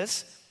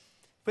 Jesus,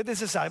 with his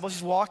disciples,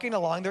 he's walking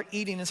along, they're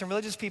eating, and some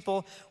religious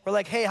people were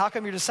like, hey, how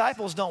come your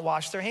disciples don't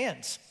wash their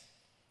hands?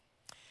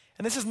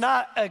 And this is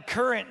not a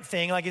current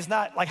thing. Like, it's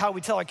not like how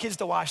we tell our kids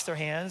to wash their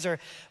hands or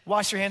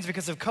wash their hands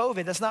because of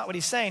COVID. That's not what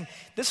he's saying.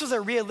 This was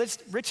a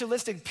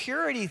ritualistic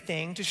purity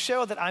thing to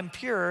show that I'm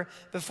pure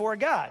before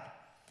God.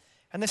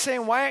 And they're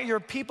saying, why aren't your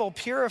people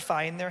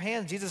purifying their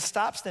hands? Jesus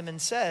stops them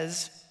and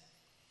says,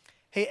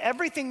 hey,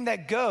 everything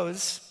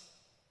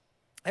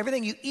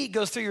you eat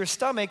goes through your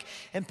stomach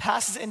and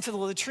passes into the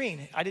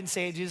latrine. I didn't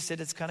say it, Jesus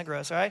did, it's kind of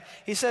gross, all right?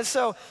 He says,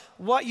 so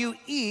what you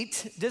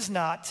eat does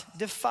not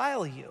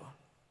defile you.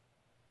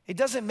 It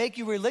doesn't make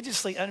you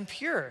religiously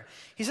impure.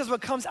 He says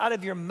what comes out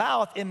of your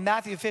mouth in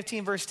Matthew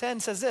 15, verse 10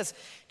 says this.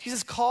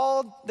 Jesus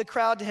called the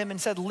crowd to him and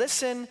said,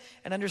 listen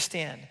and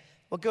understand.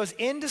 What goes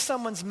into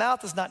someone's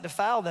mouth does not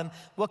defile them.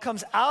 What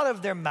comes out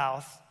of their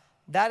mouth,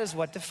 that is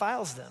what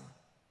defiles them.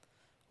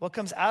 What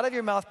comes out of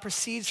your mouth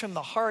proceeds from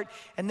the heart,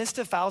 and this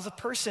defiles a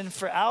person.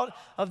 For out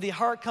of the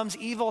heart comes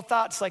evil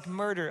thoughts like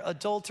murder,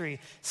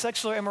 adultery,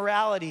 sexual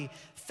immorality,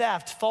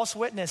 theft, false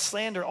witness,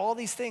 slander, all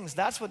these things.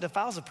 That's what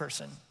defiles a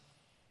person.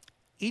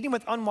 Eating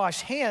with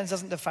unwashed hands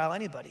doesn't defile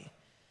anybody.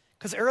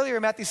 Because earlier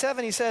in Matthew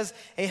 7, he says,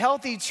 a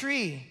healthy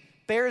tree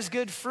bears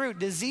good fruit.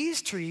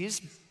 Diseased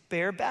trees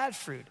bear bad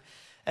fruit.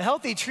 A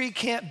healthy tree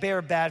can't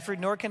bear bad fruit,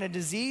 nor can a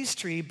diseased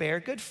tree bear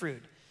good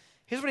fruit.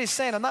 Here's what he's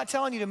saying. I'm not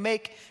telling you to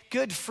make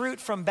good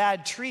fruit from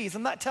bad trees.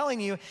 I'm not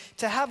telling you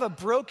to have a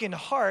broken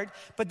heart,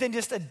 but then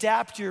just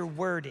adapt your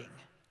wording.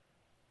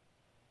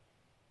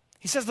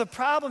 He says the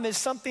problem is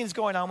something's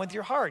going on with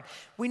your heart.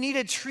 We need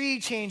a tree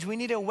change. We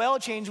need a well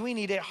change. We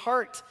need a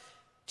heart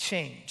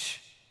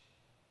change.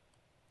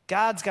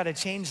 God's got to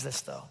change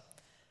this, though.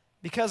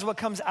 Because what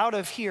comes out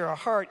of here, our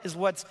heart, is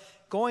what's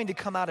going to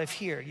come out of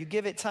here. You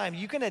give it time.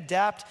 You can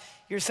adapt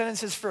your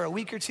sentences for a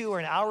week or two or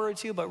an hour or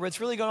two, but what's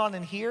really going on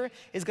in here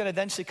is going to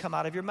eventually come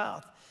out of your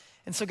mouth.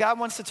 And so God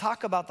wants to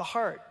talk about the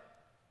heart.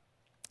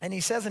 And he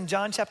says in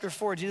John chapter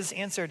 4, Jesus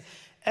answered,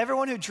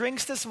 everyone who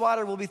drinks this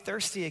water will be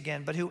thirsty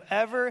again, but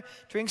whoever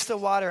drinks the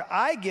water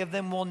I give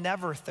them will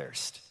never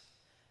thirst.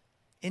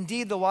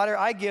 Indeed, the water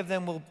I give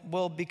them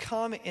will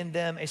become in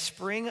them a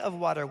spring of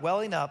water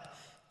welling up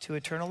to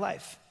eternal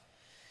life.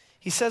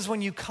 He says,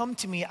 when you come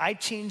to me, I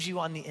change you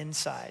on the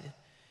inside.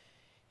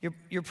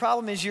 Your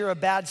problem is you're a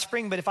bad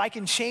spring, but if I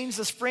can change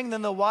the spring,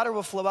 then the water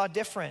will flow out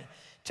different.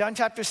 John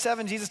chapter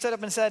 7, Jesus stood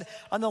up and said,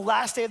 on the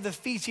last day of the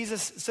feast,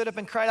 Jesus stood up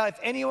and cried out, if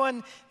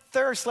anyone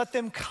thirsts, let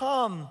them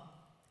come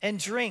and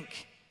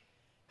drink.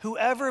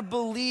 Whoever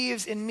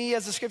believes in me,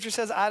 as the scripture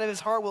says, out of his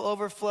heart will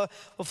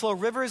flow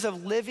rivers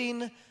of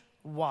living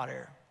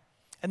water.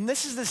 And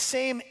this is the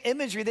same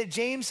imagery that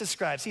James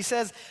describes. He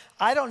says,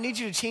 I don't need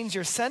you to change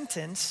your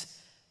sentence.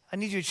 I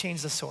need you to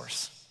change the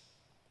source.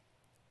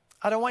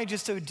 I don't want you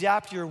just to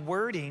adapt your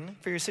wording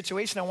for your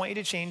situation. I want you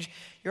to change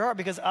your heart,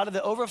 because out of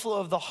the overflow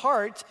of the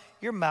heart,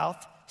 your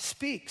mouth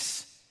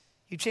speaks.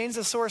 You change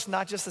the source,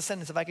 not just the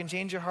sentence. If I can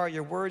change your heart,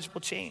 your words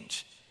will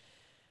change.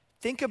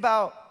 Think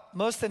about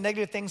most of the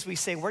negative things we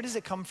say. Where does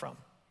it come from?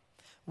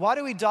 Why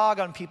do we dog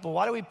on people?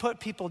 Why do we put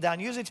people down?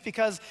 Usually it's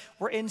because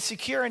we're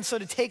insecure, and so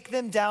to take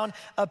them down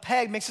a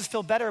peg makes us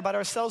feel better about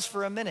ourselves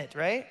for a minute,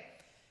 right?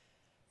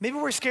 Maybe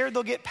we're scared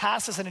they'll get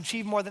past us and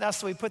achieve more than us,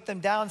 so we put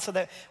them down so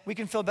that we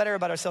can feel better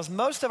about ourselves.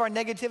 Most of our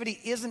negativity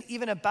isn't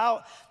even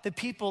about the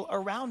people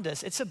around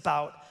us. It's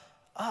about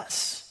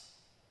us.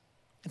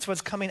 It's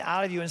what's coming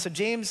out of you. And so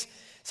James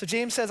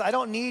says, I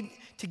don't need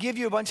to give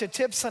you a bunch of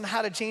tips on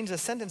how to change the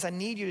sentence. I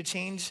need you to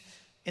change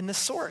in the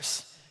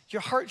source.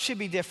 Your heart should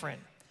be different.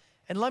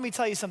 And let me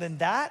tell you something,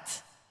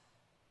 that's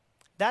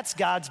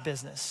God's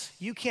business.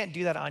 You can't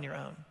do that on your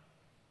own.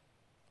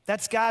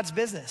 That's God's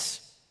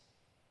business.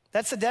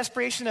 That's the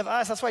desperation of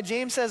us. That's why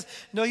James says,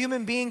 no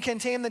human being can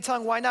tame the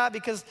tongue. Why not?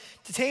 Because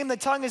to tame the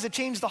tongue is to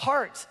change the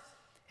heart.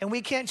 And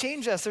we can't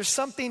change us. There's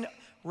something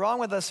wrong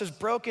with us. There's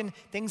broken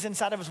things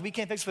inside of us we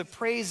can't fix, but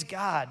praise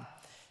God.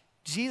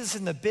 Jesus is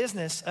in the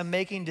business of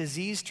making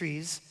diseased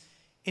trees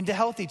into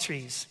healthy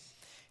trees.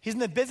 He's in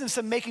the business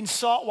of making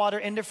salt water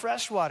into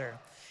fresh water.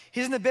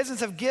 He's in the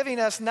business of giving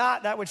us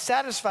not that which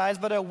satisfies,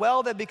 but a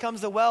well that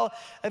becomes the well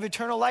of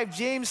eternal life.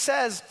 James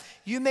says,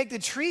 you make the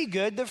tree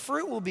good, the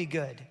fruit will be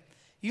good.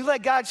 You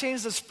let God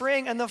change the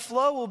spring and the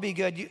flow will be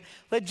good. You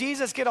let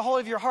Jesus get a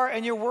hold of your heart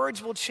and your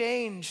words will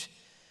change.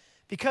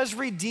 Because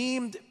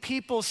redeemed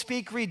people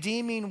speak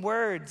redeeming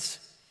words.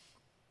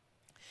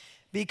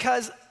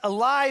 Because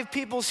alive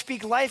people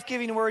speak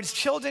life-giving words.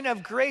 Children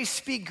of grace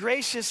speak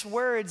gracious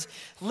words.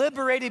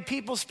 Liberated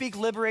people speak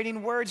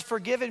liberating words.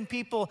 Forgiven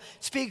people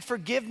speak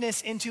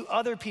forgiveness into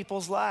other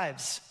people's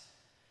lives.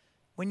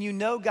 When you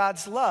know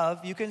God's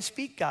love, you can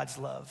speak God's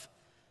love.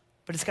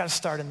 But it's got to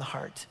start in the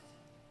heart.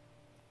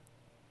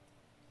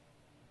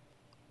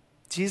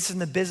 Jesus is in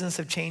the business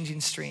of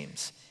changing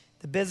streams,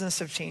 the business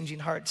of changing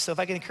hearts. So if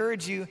I can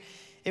encourage you,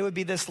 it would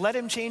be this: let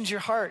him change your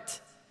heart.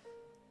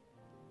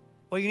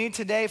 What you need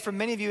today for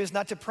many of you is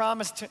not to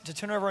promise to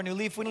turn over a new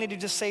leaf. We need to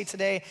just say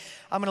today,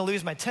 I'm gonna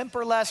lose my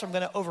temper less, or I'm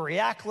gonna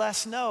overreact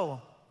less.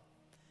 No.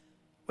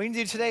 What you need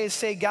to do today is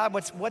say, God,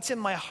 what's in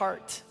my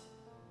heart?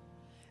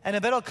 And I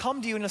bet I'll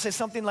come to you and I'll say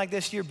something like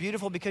this: you're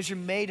beautiful because you're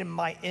made in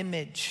my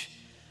image.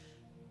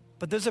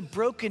 But there's a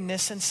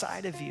brokenness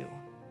inside of you.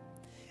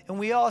 And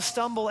we all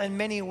stumble in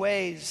many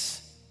ways.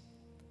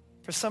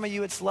 For some of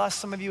you, it's lust.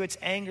 Some of you, it's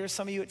anger.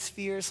 Some of you, it's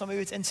fear. Some of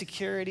you, it's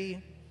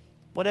insecurity.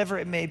 Whatever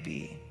it may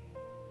be.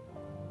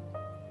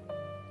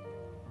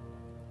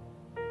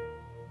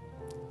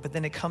 But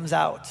then it comes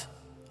out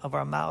of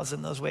our mouths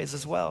in those ways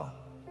as well.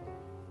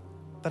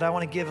 But I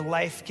want to give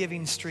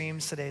life-giving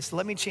streams today. So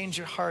let me change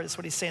your heart. That's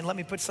what he's saying. Let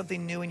me put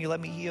something new in you.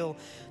 Let me heal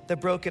the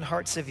broken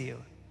hearts of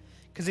you.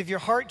 Because if your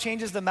heart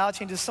changes, the mouth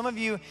changes. Some of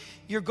you,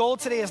 your goal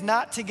today is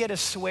not to get a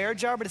swear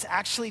jar, but it's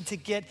actually to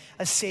get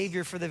a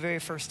Savior for the very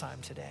first time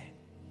today.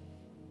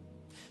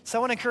 So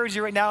I want to encourage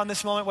you right now in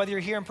this moment, whether you're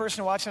here in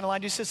person or watching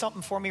online, just do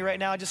something for me right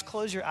now. Just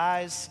close your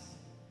eyes.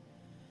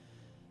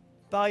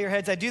 Bow your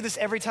heads. I do this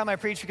every time I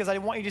preach because I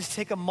want you to just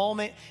take a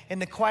moment in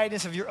the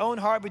quietness of your own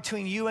heart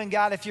between you and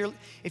God. If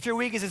your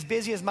week is as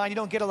busy as mine, you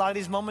don't get a lot of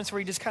these moments where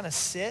you just kind of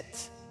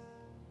sit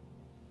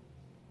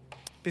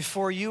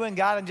before you and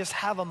God and just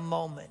have a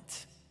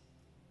moment.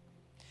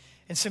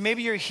 And so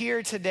maybe you're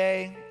here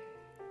today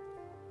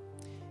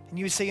and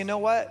you would say, you know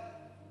what?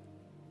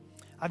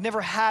 I've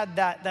never had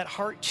that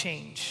heart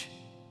change.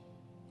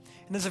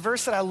 And there's a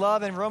verse that I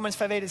love in Romans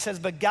 5:8. It says,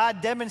 but God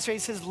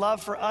demonstrates his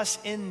love for us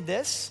in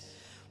this: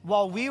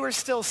 while we were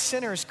still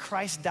sinners,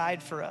 Christ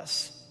died for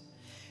us.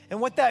 And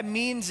what that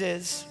means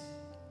is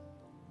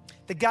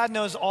that God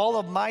knows all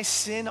of my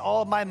sin,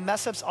 all of my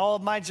mess ups, all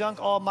of my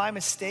junk, all of my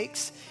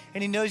mistakes,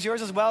 and he knows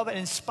yours as well. But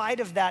in spite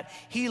of that,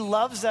 he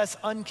loves us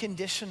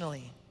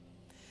unconditionally.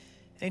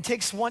 And he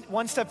takes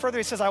one step further.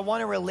 He says, I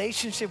want a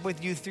relationship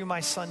with you through my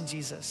son,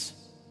 Jesus.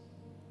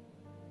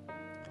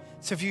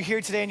 So if you're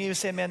here today and you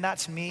say, man,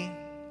 that's me.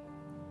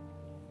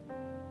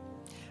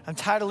 I'm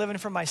tired of living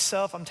for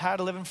myself. I'm tired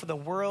of living for the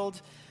world.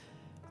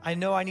 I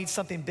know I need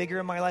something bigger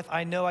in my life.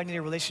 I know I need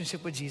a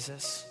relationship with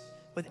Jesus.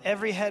 With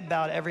every head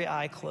bowed, every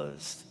eye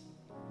closed,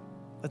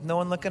 with no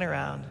one looking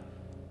around.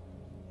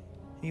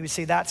 And you would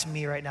say, that's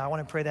me right now. I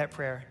want to pray that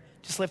prayer.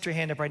 Just lift your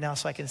hand up right now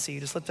so I can see you.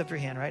 Just lift up your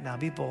hand right now.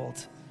 Be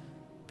bold.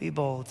 Be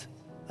bold.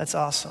 That's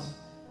awesome.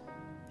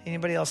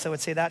 Anybody else that would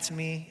say, that's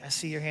me? I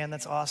see your hand.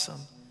 That's awesome.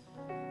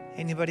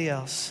 Anybody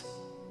else?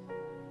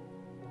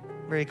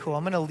 Very cool.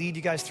 I'm going to lead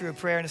you guys through a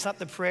prayer, and it's not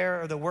the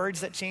prayer or the words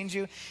that change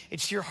you.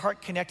 It's your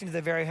heart connecting to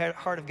the very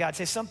heart of God.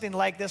 Say something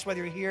like this,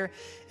 whether you're here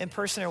in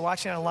person or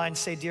watching online.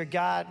 Say, dear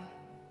God,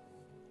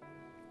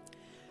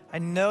 I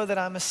know that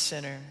I'm a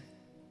sinner.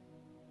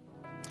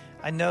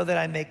 I know that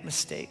I make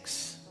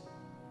mistakes.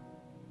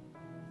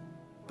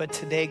 But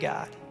today,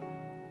 God,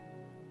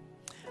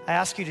 I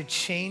ask you to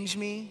change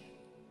me.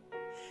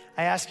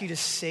 I ask you to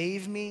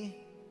save me.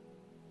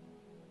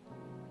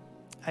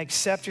 I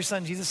accept your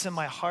son Jesus in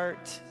my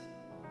heart.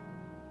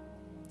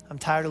 I'm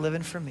tired of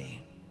living for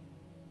me.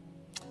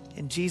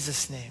 In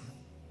Jesus' name,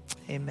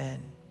 amen.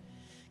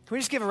 Can we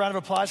just give a round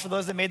of applause for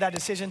those that made that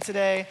decision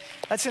today?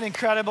 That's an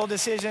incredible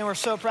decision. We're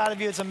so proud of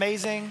you. It's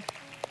amazing.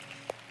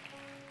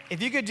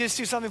 If you could just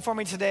do something for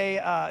me today,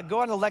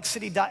 go on to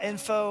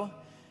lexcity.info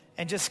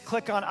and just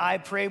click on I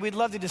Pray. We'd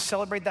love to just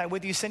celebrate that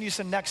with you, send you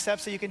some next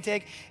steps that you can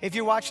take. If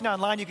you're watching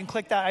online, you can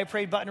click that I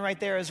Pray button right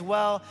there as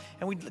well,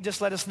 and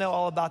just let us know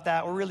all about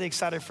that. We're really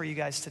excited for you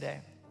guys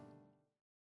today.